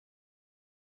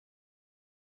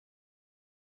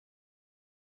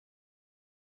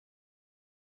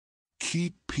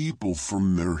keep people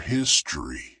from their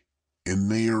history,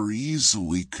 and they are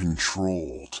easily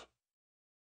controlled.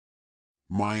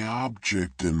 My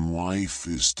object in life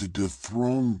is to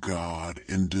dethrone God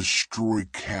and destroy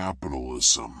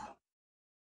capitalism.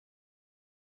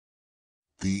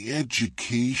 The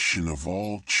education of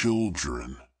all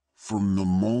children, from the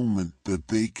moment that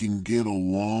they can get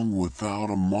along without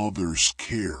a mother's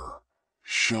care,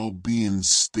 shall be in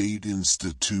state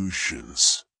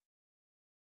institutions.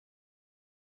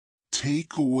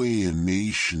 Take away a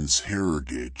nation's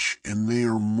heritage and they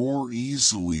are more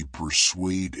easily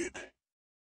persuaded.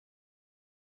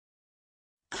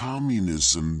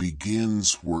 Communism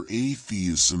begins where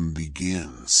atheism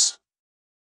begins.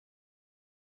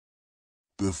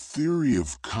 The theory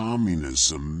of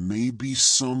communism may be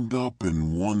summed up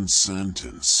in one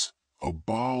sentence: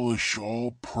 abolish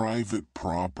all private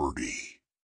property.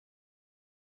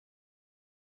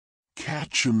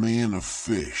 Catch a man a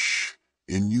fish,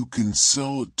 and you can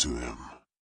sell it to him.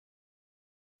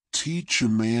 Teach a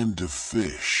man to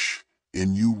fish,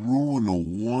 and you ruin a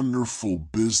wonderful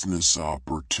business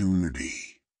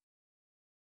opportunity.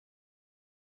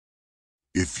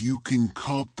 If you can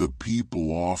cut the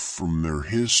people off from their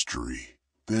history,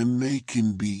 then they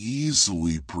can be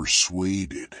easily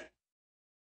persuaded.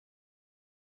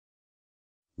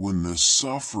 When the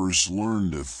sufferers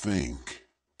learn to think,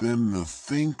 then the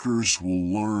thinkers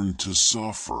will learn to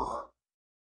suffer.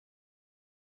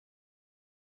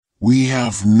 We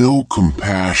have no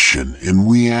compassion, and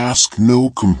we ask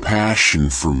no compassion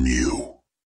from you.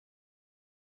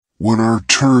 When our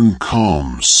turn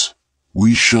comes,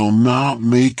 we shall not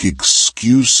make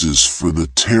excuses for the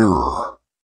terror.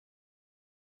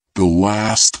 The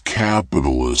last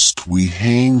capitalist we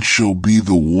hang shall be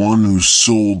the one who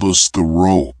sold us the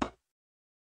rope.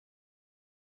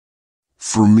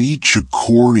 From each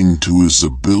according to his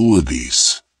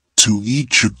abilities, to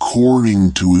each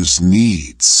according to his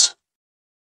needs.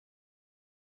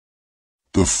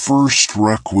 The first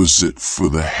requisite for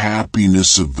the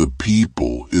happiness of the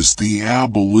people is the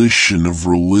abolition of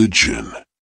religion.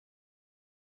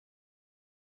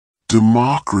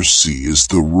 Democracy is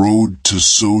the road to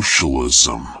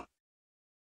socialism.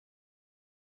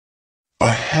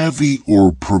 A heavy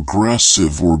or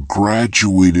progressive or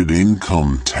graduated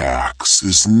income tax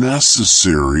is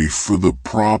necessary for the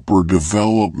proper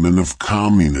development of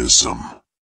communism.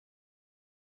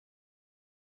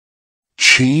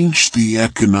 Change the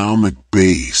economic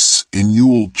base and you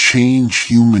will change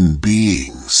human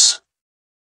beings.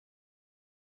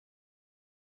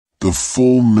 The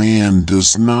full man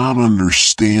does not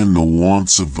understand the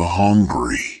wants of the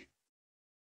hungry.